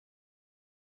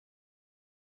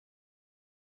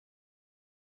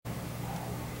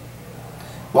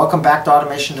Welcome back to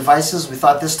Automation Devices. We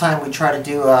thought this time we'd try to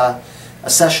do a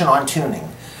session on tuning.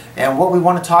 And what we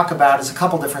want to talk about is a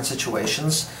couple different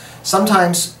situations.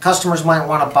 Sometimes customers might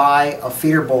want to buy a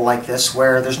feeder bowl like this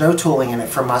where there's no tooling in it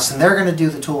from us, and they're going to do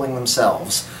the tooling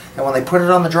themselves. And when they put it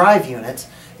on the drive unit,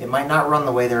 it might not run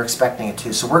the way they're expecting it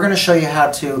to. So we're going to show you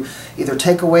how to either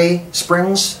take away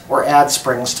springs or add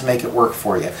springs to make it work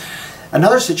for you.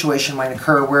 Another situation might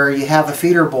occur where you have a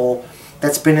feeder bowl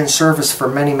that's been in service for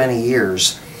many, many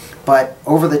years. But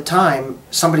over the time,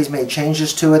 somebody's made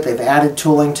changes to it, they've added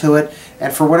tooling to it,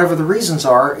 and for whatever the reasons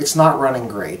are, it's not running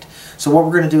great. So what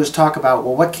we're going to do is talk about,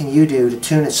 well, what can you do to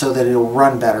tune it so that it'll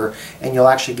run better and you'll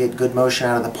actually get good motion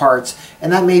out of the parts,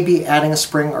 and that may be adding a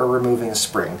spring or removing a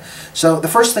spring. So the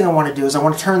first thing I want to do is I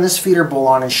want to turn this feeder bowl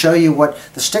on and show you what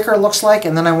the sticker looks like,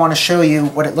 and then I want to show you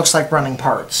what it looks like running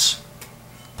parts.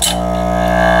 So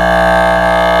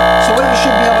what you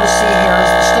should be able to see here is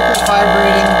the sticker's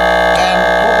vibrating, and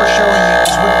what we're showing you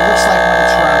is what it looks like when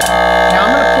it's running. Now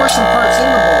I'm going to pour some parts in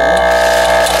the bowl,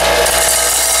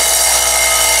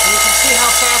 and you can see how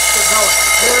fast they're going.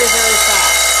 Very, very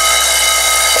fast.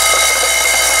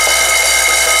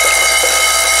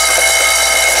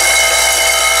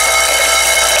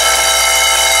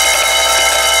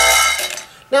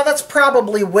 Now that's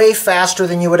probably way faster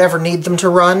than you would ever need them to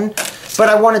run, but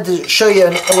I wanted to show you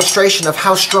an illustration of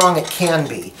how strong it can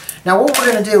be. Now what we're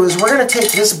going to do is we're going to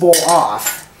take this bowl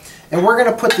off, and we're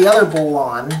going to put the other bowl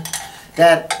on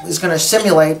that is going to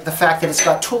simulate the fact that it's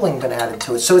got tooling been added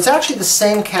to it. So it's actually the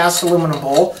same cast aluminum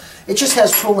bowl, it just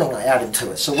has tooling added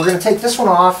to it. So we're going to take this one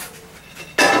off,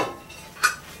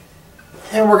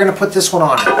 and we're going to put this one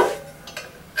on it.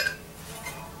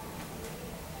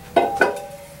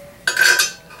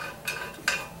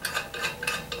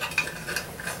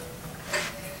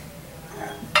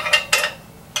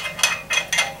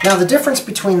 Now the difference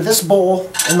between this bowl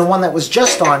and the one that was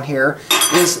just on here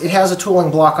is it has a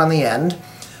tooling block on the end.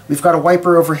 We've got a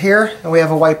wiper over here and we have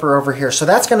a wiper over here. So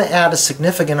that's going to add a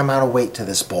significant amount of weight to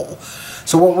this bowl.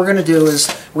 So what we're going to do is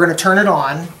we're going to turn it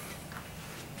on,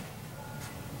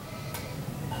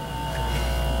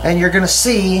 and you're going to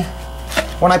see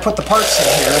when I put the parts in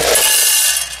here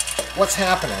what's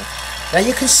happening. Now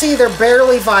you can see they're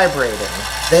barely vibrating.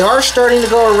 They are starting to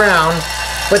go around,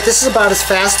 but this is about as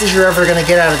fast as you're ever going to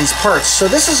get out of these parts. So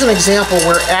this is an example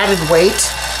where added weight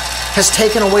has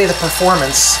taken away the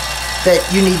performance that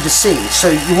you need to see.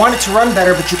 So you want it to run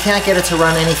better, but you can't get it to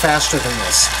run any faster than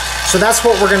this. So that's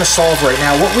what we're going to solve right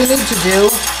now. What we need to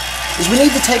do is we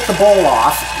need to take the bowl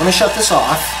off. Let me shut this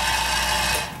off.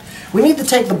 We need to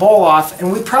take the bowl off,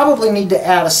 and we probably need to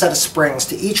add a set of springs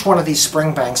to each one of these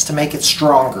spring banks to make it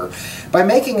stronger. By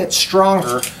making it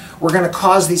stronger, we're going to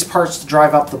cause these parts to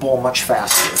drive up the bowl much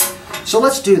faster. So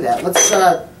let's do that. Let's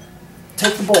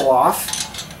take the bowl off.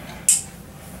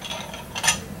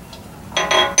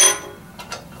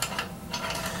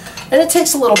 And it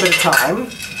takes a little bit of time,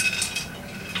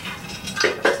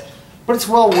 but it's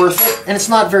well worth it, and it's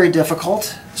not very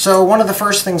difficult. So one of the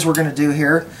first things we're going to do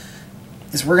here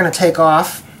is we're going to take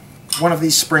off one of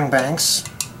these spring banks.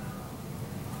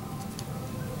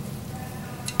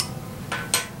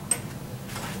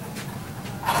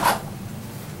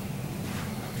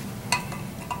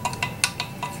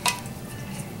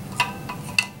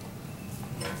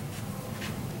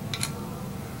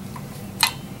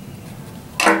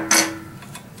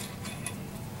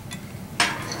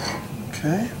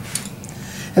 Okay.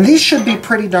 And these should be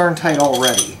pretty darn tight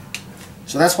already.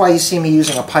 So that's why you see me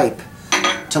using a pipe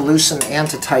to loosen and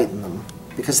to tighten them,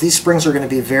 because these springs are going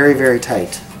to be very, very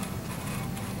tight.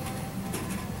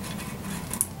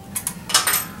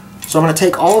 So I'm going to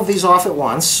take all of these off at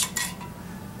once.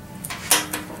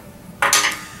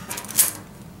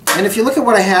 And if you look at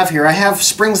what I have here, I have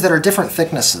springs that are different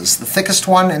thicknesses. The thickest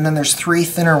one, and then there's 3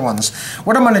 thinner ones.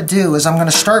 What I'm going to do is I'm going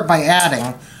to start by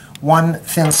adding one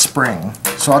thin spring.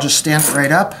 So I'll just stand it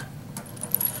right up,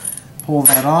 pull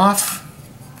that off.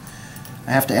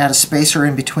 I have to add a spacer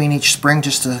in between each spring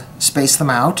just to space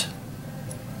them out.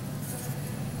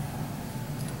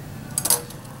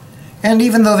 And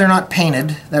even though they're not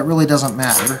painted, that really doesn't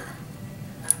matter.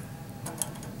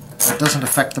 It doesn't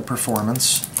affect the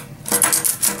performance.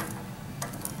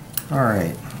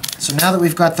 Alright, so now that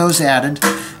we've got those added,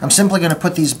 I'm simply going to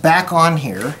put these back on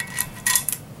here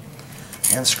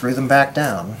and screw them back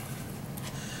down.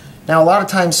 Now a lot of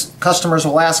times customers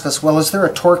will ask us, well, is there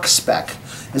a torque spec?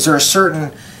 Is there a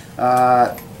certain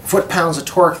foot-pounds of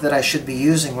torque that I should be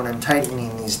using when I'm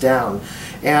tightening these down?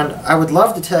 And I would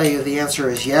love to tell you the answer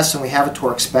is yes, and we have a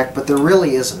torque spec, but there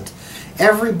really isn't.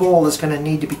 Every bowl is going to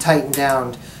need to be tightened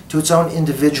down to its own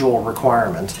individual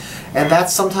requirement. And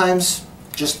that's sometimes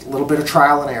just a little bit of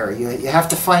trial and error. You have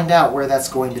to find out where that's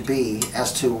going to be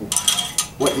as to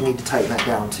what you need to tighten that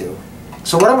down to.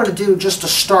 So what I'm going to do just to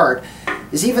start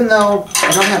is, even though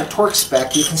I don't have a torque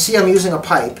spec, you can see I'm using a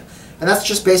pipe, and that's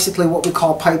just basically what we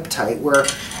call pipe tight, where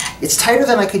it's tighter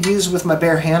than I could use with my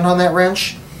bare hand on that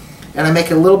wrench, and I make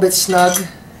it a little bit snug.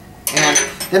 And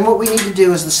then what we need to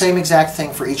do is the same exact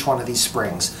thing for each one of these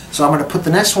springs. So I'm going to put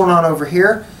the next one on over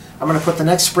here, I'm going to put the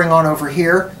next spring on over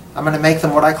here, I'm going to make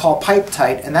them what I call pipe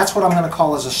tight, and that's what I'm going to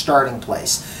call as a starting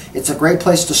place. It's a great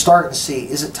place to start and see,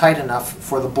 is it tight enough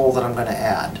for the bowl that I'm going to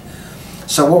add.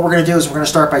 So what we're going to do is we're going to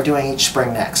start by doing each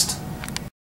spring next.